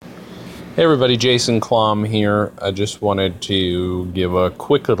Hey everybody, Jason Klom here. I just wanted to give a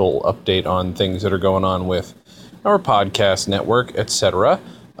quick little update on things that are going on with our podcast network, etc.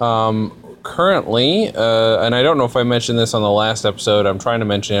 Currently, and I don't know if I mentioned this on the last episode, I'm trying to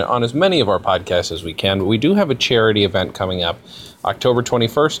mention it on as many of our podcasts as we can, but we do have a charity event coming up. October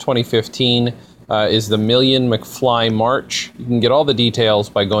 21st, 2015 is the Million McFly March. You can get all the details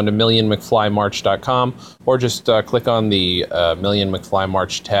by going to millionmcflymarch.com or just click on the Million McFly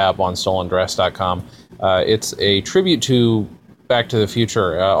March tab on stolendress.com. It's a tribute to Back to the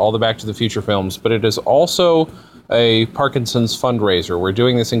Future, all the Back to the Future films, but it is also a Parkinson's fundraiser. We're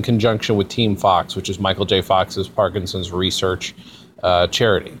doing this in conjunction with Team Fox, which is Michael J. Fox's Parkinson's research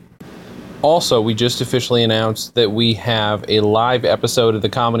charity. Also, we just officially announced that we have a live episode of the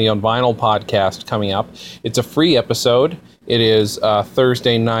Comedy on Vinyl podcast coming up. It's a free episode. It is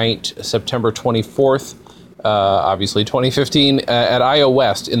Thursday night, September 24th, obviously 2015, at IO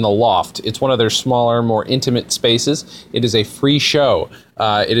West in the Loft. It's one of their smaller, more intimate spaces. It is a free show.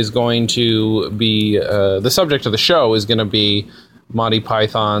 It is going to be, the subject of the show is going to be Monty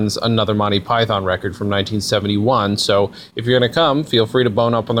Python's Another Monty Python record from 1971. So if you're going to come, feel free to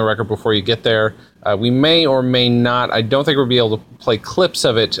bone up on the record before you get there. We may or may not, I don't think we'll be able to play clips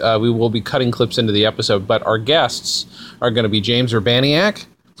of it. We will be cutting clips into the episode, but our guests are going to be James Urbaniak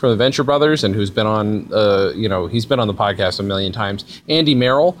from the Venture Brothers, and who's been on, he's been on the podcast a million times. Andy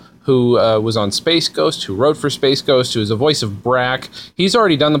Merrill, who was on Space Ghost, who wrote for Space Ghost, who is the voice of Brack. He's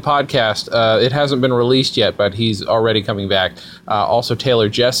already done the podcast. It hasn't been released yet, but he's already coming back. Also Taylor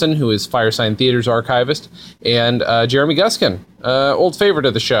Jessen, who is Firesign Theater's archivist, and Jeremy Guskin, old favorite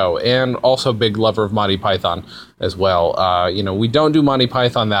of the show, and also big lover of Monty Python as well. We don't do Monty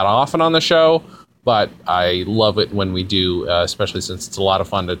Python that often on the show, but I love it when we do, especially since it's a lot of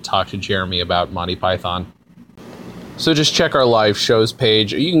fun to talk to Jeremy about Monty Python. So just check our live shows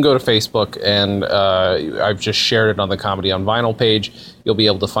page. You can go to Facebook, and I've just shared it on the Comedy on Vinyl page. You'll be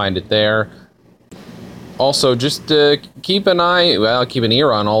able to find it there. Also, just keep an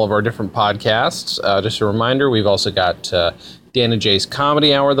ear on all of our different podcasts. Just a reminder, we've also got Dan and Jay's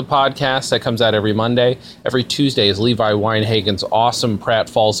Comedy Hour, the podcast that comes out every Monday. Every Tuesday is Levi Weinhagen's awesome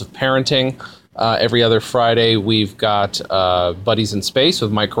Pratfalls of Parenting. Every other Friday, we've got Buddies in Space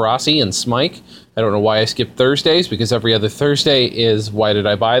with Mike Rossi and Smike. I don't know why I skipped Thursdays, because every other Thursday is Why Did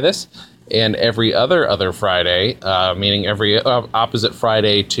I Buy This? And every other Friday, meaning every opposite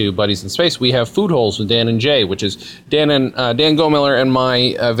Friday to Buddies in Space, we have Food Holes with Dan and Jay, which is Dan Gomiller and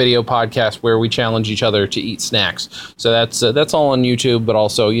my video podcast where we challenge each other to eat snacks. So that's all on YouTube, but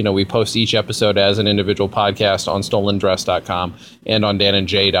also, we post each episode as an individual podcast on stolendress.com and on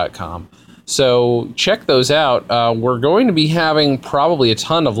danandjay.com. So check those out. We're going to be having probably a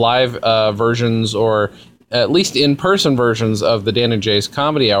ton of live versions, or at least in-person versions of the Dan and Jay's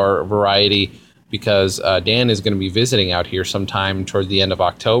Comedy Hour variety, because Dan is going to be visiting out here sometime toward the end of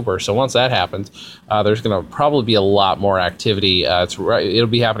October. So once that happens, there's going to probably be a lot more activity. It'll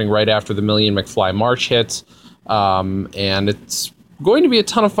be happening right after the Million McFly March hits, and it's going to be a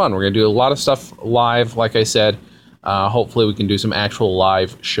ton of fun. We're going to do a lot of stuff live, like I said. Hopefully we can do some actual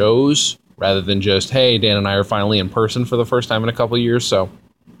live shows, rather than just, hey, Dan and I are finally in person for the first time in a couple of years. So,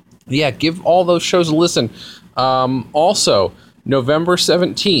 yeah, give all those shows a listen. Also, November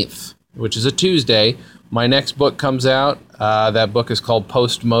 17th, which is a Tuesday, my next book comes out. That book is called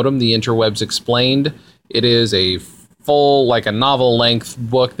Postmodem, The Interwebs Explained. It is a full, like a novel-length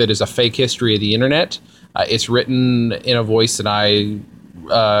book that is a fake history of the internet. It's written in a voice that I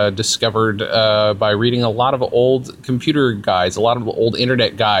discovered by reading a lot of old computer guides, a lot of old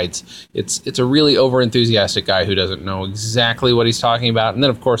internet guides. It's a really over-enthusiastic guy who doesn't know exactly what he's talking about. And then,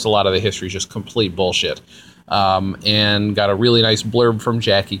 of course, a lot of the history is just complete bullshit. And got a really nice blurb from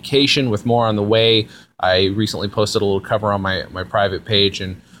Jackie Cation with more on the way. I recently posted a little cover on my private page,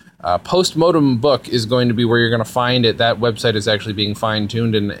 and Postmodem book is going to be where you're going to find it. That website is actually being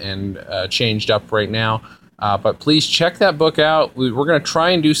fine-tuned and changed up right now. But please check that book out. We're going to try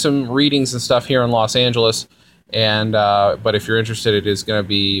and do some readings and stuff here in Los Angeles. And but if you're interested, we'll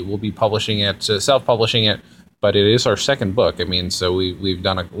be publishing it, self-publishing it. But it is our second book. I mean, so we've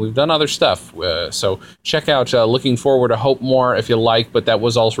done other stuff. So check out Looking Forward to Hope More if you like. But that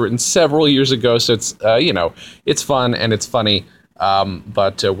was also written several years ago. So it's it's fun and it's funny.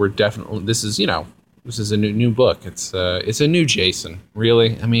 But we're definitely this is a new book. It's a new Jason.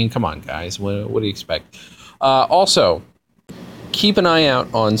 Really? I mean, come on, guys. What do you expect? Also, keep an eye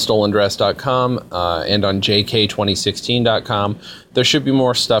out on stolendress.com and on jk2016.com. There should be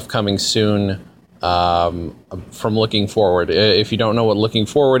more stuff coming soon. from Looking Forward. If you don't know what Looking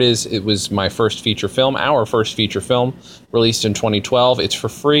Forward is, it was my first feature film, our first feature film, released in 2012. It's for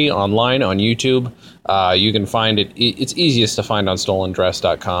free online on YouTube. You can find it. It's easiest to find on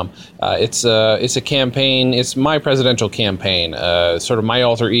stolendress.com. It's a campaign. It's my presidential campaign. Sort of my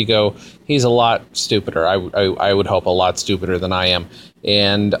alter ego. He's a lot stupider. I would hope a lot stupider than I am,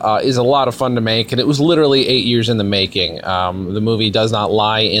 and is a lot of fun to make. And it was literally 8 years in the making. The movie does not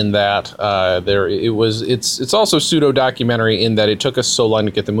lie in that. It's also pseudo documentary in that it took us so long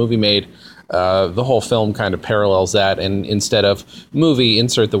to get the movie made. The whole film kind of parallels that, and instead of movie,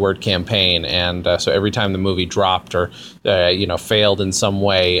 insert the word campaign. And so every time the movie dropped or failed in some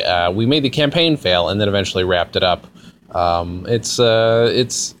way, we made the campaign fail and then eventually wrapped it up. It's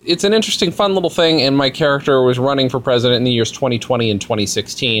an interesting, fun little thing, and my character was running for president in the years 2020 and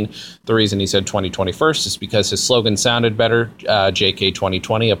 2016. The reason he said 2021 is because his slogan sounded better, JK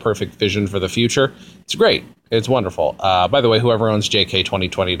 2020, a perfect vision for the future. It's great. It's wonderful. By the way, whoever owns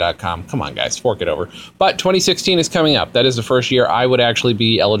jk2020.com, come on, guys, fork it over. But 2016 is coming up. That is the first year I would actually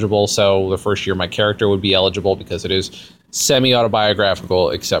be eligible, so the first year my character would be eligible because it is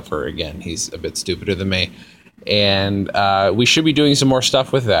semi-autobiographical, except for, again, he's a bit stupider than me. And we should be doing some more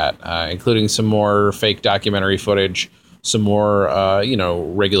stuff with that, including some more fake documentary footage, some more,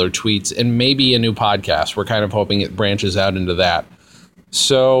 regular tweets, and maybe a new podcast. We're kind of hoping it branches out into that.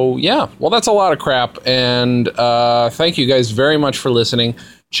 So, yeah, well, that's a lot of crap. And thank you guys very much for listening.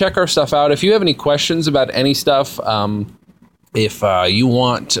 Check our stuff out. If you have any questions about any stuff, if you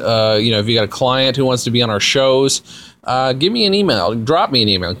want, if you got a client who wants to be on our shows, give me an email. Drop me an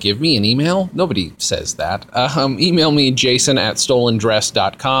email. Give me an email? Nobody says that. Email me,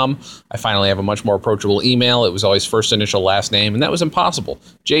 jason@stolendress.com. I finally have a much more approachable email. It was always first initial, last name, and that was impossible.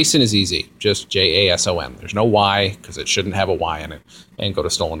 Jason is easy. Just Jason. There's no Y, because it shouldn't have a Y in it. And go to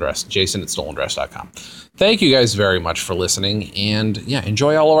Stolen Dress, jason@stolendress.com. Thank you guys very much for listening, and yeah,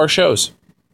 enjoy all of our shows.